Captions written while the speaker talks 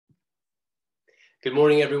Good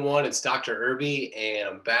morning, everyone. It's Dr. Irby, and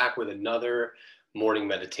I'm back with another morning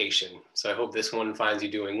meditation. So I hope this one finds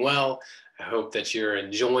you doing well. I hope that you're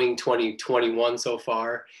enjoying 2021 so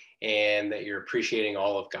far and that you're appreciating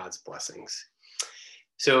all of God's blessings.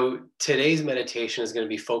 So today's meditation is going to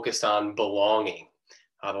be focused on belonging.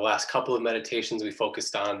 The last couple of meditations, we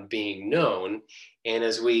focused on being known. And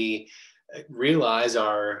as we realize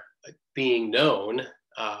our being known,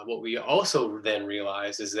 what we also then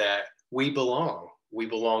realize is that we belong. We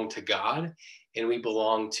belong to God and we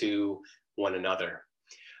belong to one another.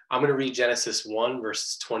 I'm going to read Genesis 1,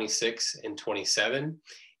 verses 26 and 27,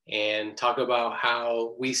 and talk about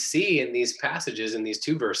how we see in these passages, in these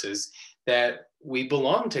two verses, that we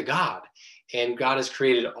belong to God and God has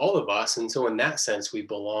created all of us. And so, in that sense, we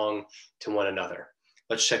belong to one another.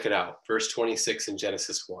 Let's check it out. Verse 26 in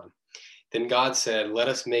Genesis 1. Then God said, "Let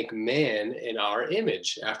us make man in our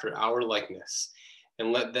image, after our likeness,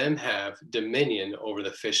 and let them have dominion over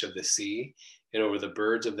the fish of the sea, and over the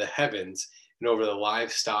birds of the heavens, and over the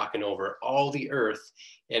livestock, and over all the earth,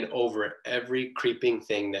 and over every creeping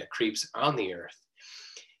thing that creeps on the earth."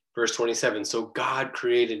 Verse 27, so God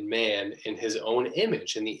created man in his own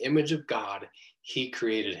image. In the image of God, he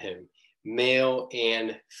created him. Male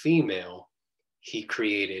and female, he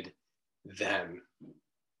created them.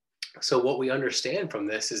 So what we understand from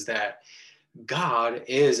this is that God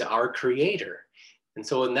is our creator. And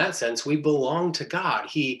so in that sense, we belong to God.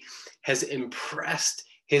 He has impressed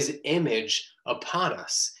his image upon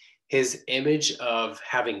us, his image of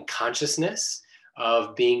having consciousness,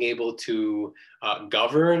 of being able to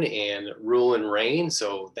govern and rule and reign.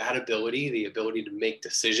 So that ability, the ability to make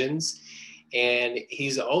decisions. And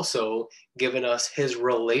he's also given us his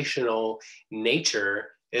relational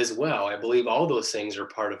nature as well. I believe all those things are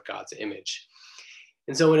part of God's image.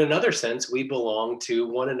 And so, in another sense, we belong to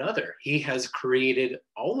one another. He has created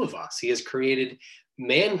all of us, he has created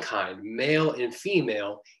mankind, male and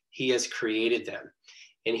female. He has created them,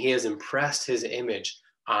 and he has impressed his image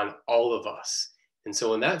on all of us. And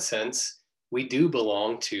so, in that sense, we do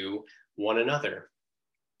belong to one another.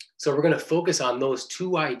 So, we're going to focus on those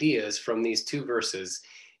two ideas from these two verses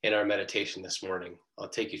in our meditation this morning. I'll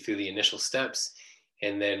take you through the initial steps,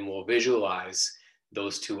 and then we'll visualize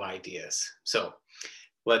those two ideas. So,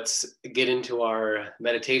 let's get into our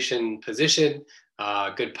meditation position.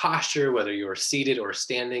 Good posture, whether you're seated or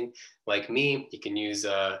standing like me. You can use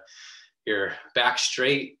your back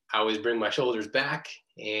straight. I always bring my shoulders back,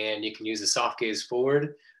 and you can use a soft gaze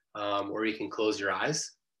forward, or you can close your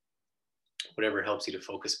eyes, whatever helps you to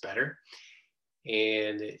focus better.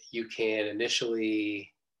 And you can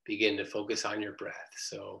initially begin to focus on your breath.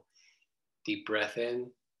 So deep breath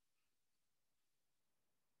in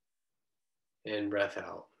and breath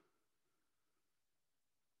out.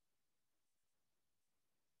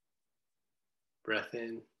 Breath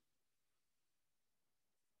in,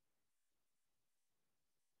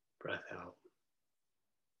 breath out.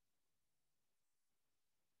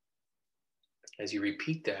 As you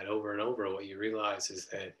repeat that over and over, what you realize is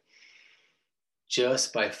that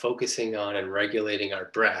just by focusing on and regulating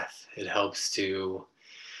our breath, it helps to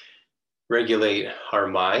regulate our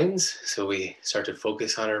minds. So we start to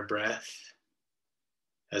focus on our breath.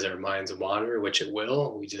 As our minds wander, which it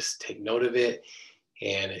will, we just take note of it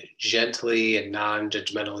and gently and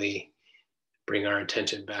non-judgmentally bring our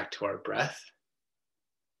attention back to our breath.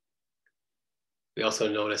 We also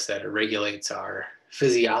notice that it regulates our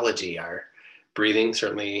physiology. Our breathing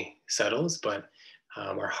certainly settles, but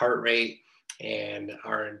our heart rate and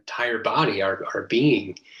our entire body, our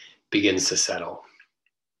being begins to settle.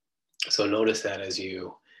 So notice that as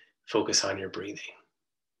you focus on your breathing.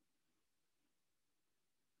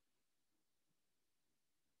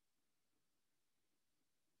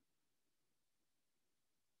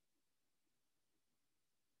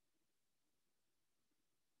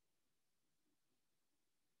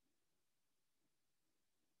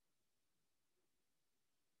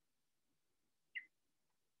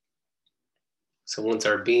 So once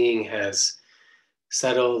our being has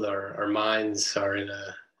settled, our minds are in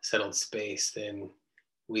a settled space, then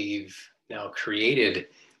we've now created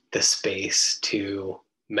the space to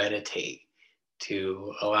meditate,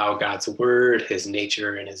 to allow God's word, his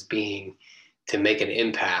nature, and his being to make an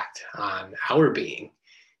impact on our being,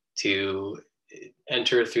 to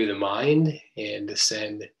enter through the mind and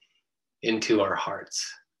descend into our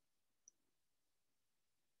hearts.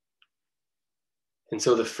 And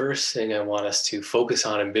so the first thing I want us to focus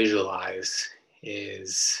on and visualize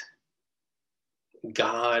is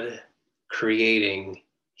God creating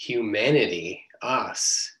humanity,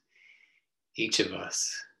 us, each of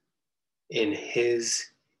us, in his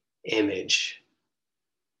image.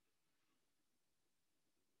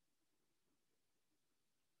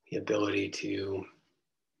 the ability to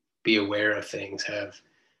be aware of things, have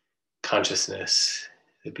consciousness,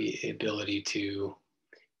 the ability to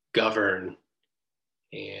govern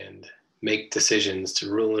and make decisions,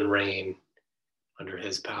 to rule and reign under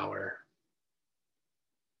his power,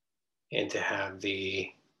 and to have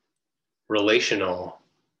the relational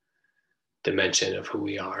dimension of who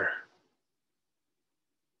we are.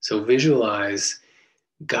 So visualize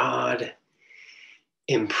God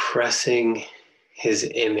impressing his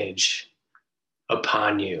image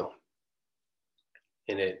upon you,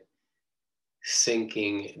 and it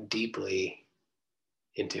sinking deeply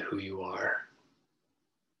into who you are.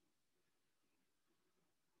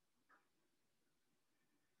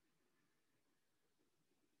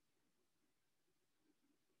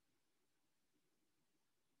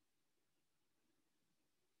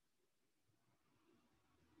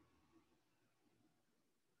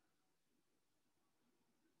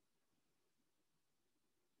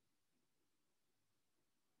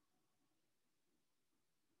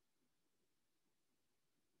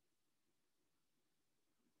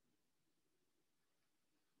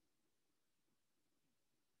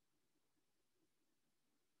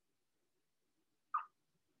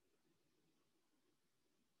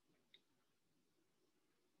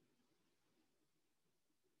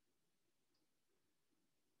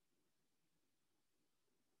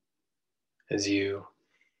 As you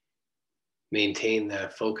maintain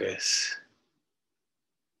that focus,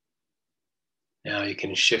 now you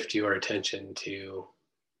can shift your attention to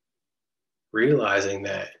realizing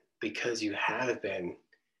that because you have been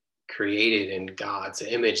created in God's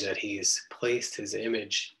image, that he's placed his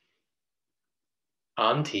image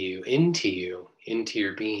onto you, into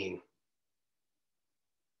your being.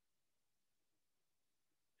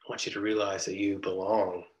 I want you to realize that you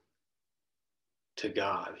belong to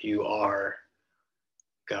God. You are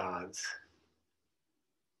God's.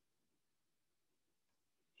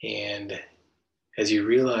 And as you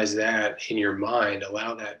realize that in your mind,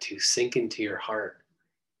 allow that to sink into your heart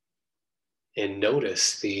and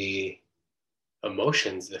notice the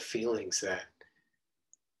emotions, the feelings that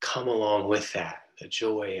come along with that, the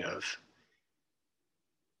joy of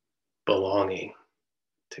belonging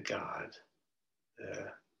to God, the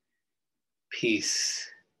peace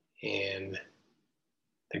and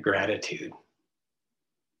the gratitude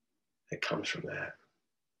that comes from that.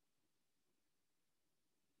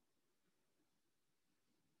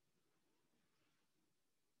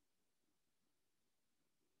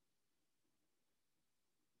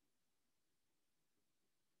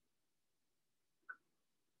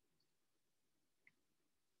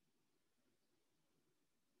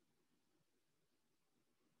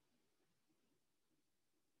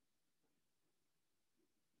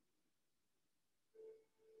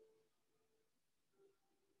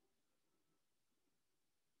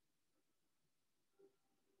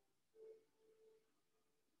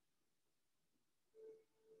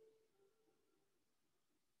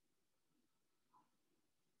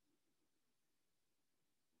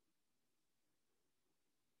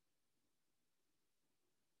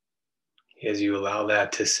 As you allow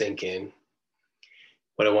that to sink in,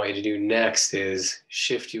 what I want you to do next is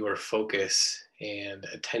shift your focus and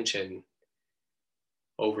attention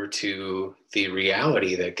over to the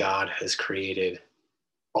reality that God has created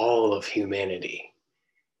all of humanity,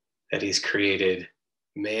 that he's created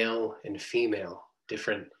male and female,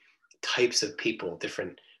 different types of people,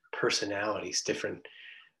 different personalities, different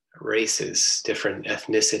races, different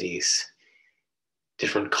ethnicities,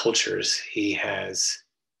 different cultures. He has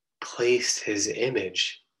placed his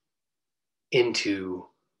image into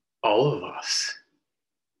all of us.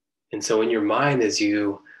 And so in your mind, as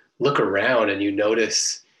you look around and you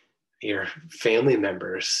notice your family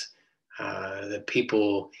members, the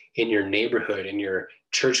people in your neighborhood, in your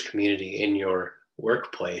church community, in your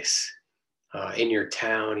workplace, in your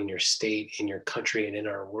town, in your state, in your country, and in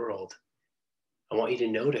our world, I want you to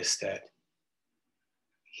notice that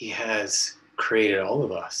he has created all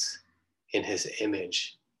of us in his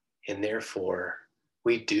image, and therefore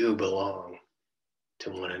we do belong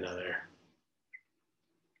to one another.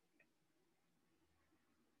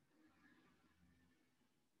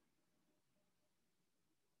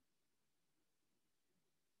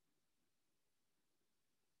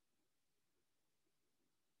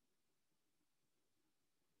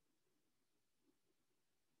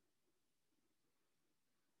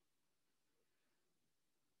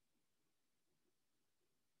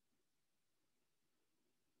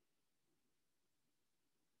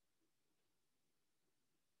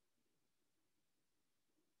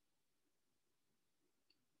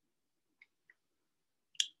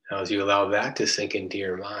 Now, as you allow that to sink into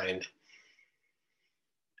your mind,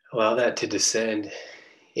 Allow that to descend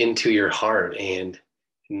into your heart and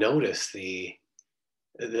notice the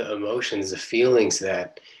emotions, the feelings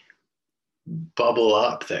that bubble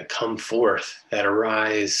up, that come forth, that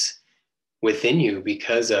arise within you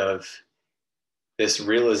because of this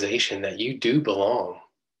realization that you do belong.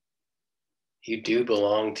 You do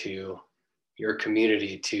belong to your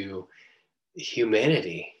community, to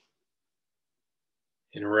humanity,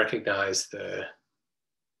 and recognize the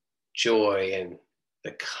joy and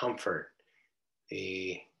the comfort,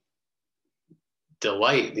 the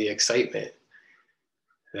delight, the excitement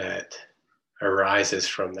that arises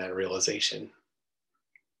from that realization.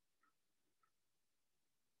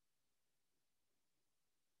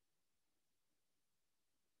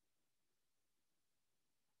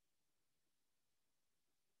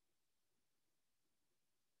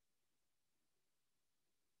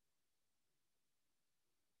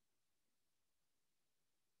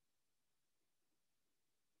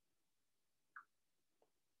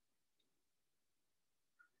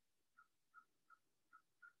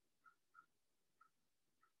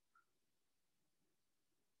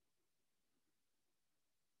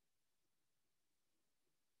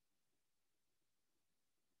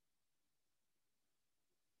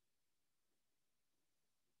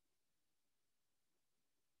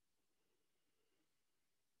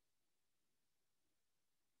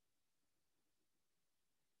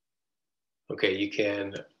 Okay, you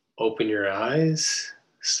can open your eyes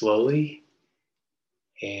slowly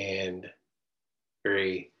and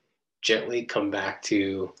very gently come back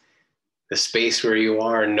to the space where you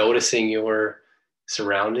are, noticing your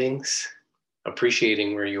surroundings,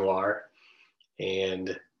 appreciating where you are,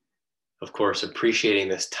 and of course, appreciating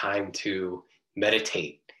this time to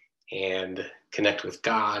meditate and connect with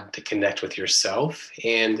God, to connect with yourself,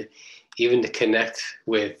 and even to connect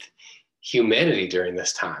with humanity during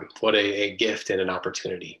this time. What a gift and an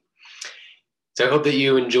opportunity. So I hope that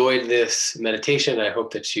you enjoyed this meditation. I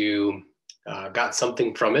hope that you got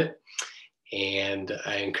something from it. And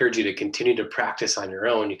I encourage you to continue to practice on your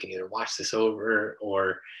own. You can either watch this over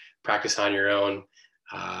or practice on your own.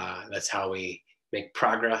 That's how we make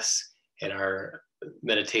progress in our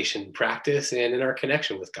meditation practice and in our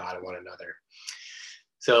connection with God and one another.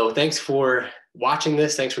 So thanks for watching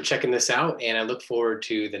this. Thanks for checking this out. And I look forward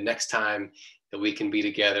to the next time that we can be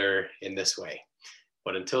together in this way.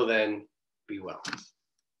 But until then, be well.